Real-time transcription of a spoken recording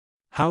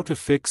How to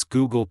fix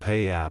Google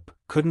Pay app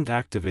couldn't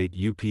activate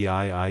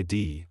UPI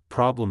ID,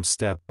 problem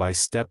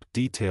step-by-step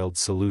detailed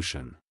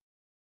solution.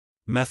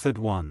 Method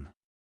 1.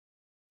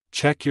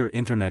 Check your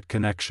internet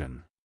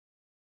connection.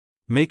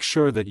 Make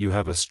sure that you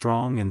have a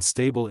strong and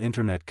stable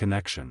internet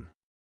connection.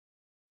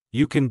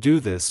 You can do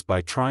this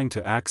by trying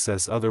to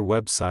access other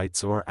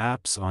websites or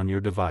apps on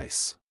your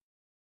device.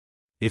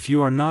 If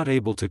you are not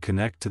able to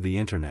connect to the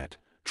internet,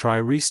 try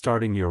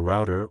restarting your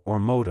router or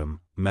modem.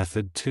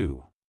 Method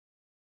 2.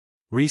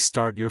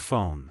 Restart your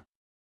phone.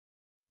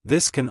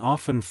 This can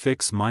often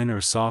fix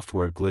minor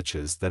software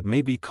glitches that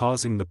may be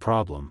causing the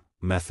problem.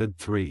 Method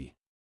 3.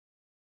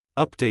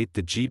 Update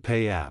the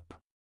GPay app.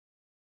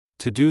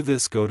 To do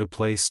this, go to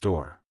Play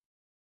Store.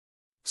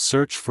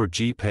 Search for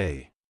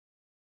GPay.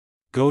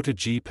 Go to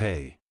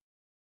GPay.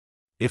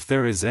 If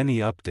there is any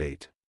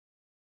update,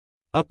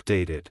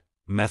 update it.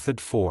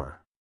 Method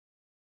 4.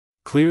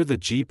 Clear the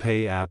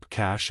GPay app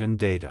cache and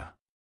data.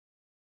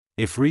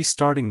 If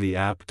restarting the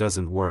app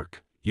doesn't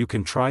work, you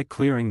can try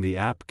clearing the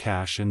app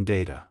cache and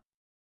data.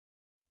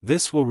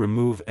 This will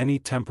remove any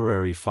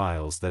temporary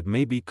files that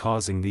may be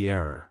causing the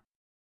error.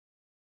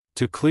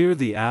 To clear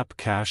the app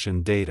cache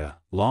and data,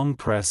 long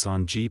press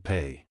on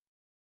GPay.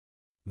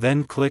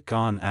 Then click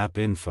on App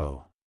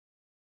Info.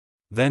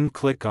 Then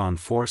click on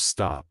Force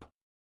Stop.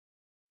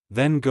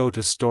 Then go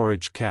to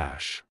Storage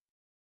Cache.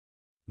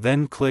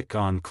 Then click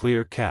on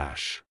Clear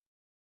Cache.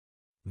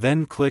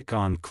 Then click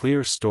on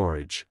Clear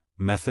Storage.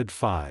 Method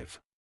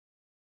 5.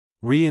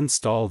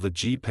 Reinstall the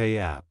GPay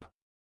app.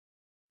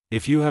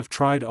 If you have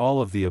tried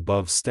all of the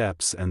above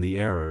steps and the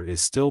error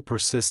is still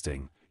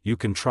persisting, you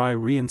can try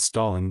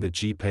reinstalling the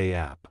GPay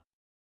app.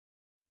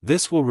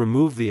 This will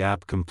remove the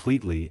app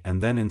completely and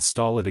then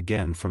install it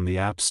again from the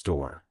App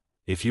Store.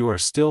 If you are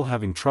still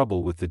having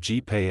trouble with the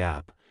GPay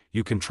app,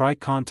 you can try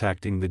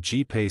contacting the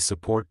GPay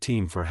support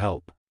team for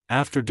help.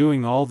 After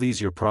doing all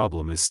these, your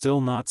problem is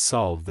still not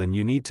solved, then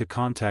you need to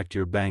contact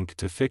your bank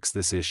to fix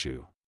this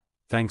issue.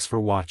 Thanks for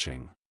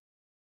watching.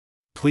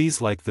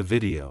 Please like the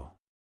video.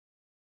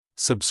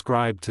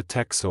 Subscribe to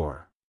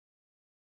TechSor.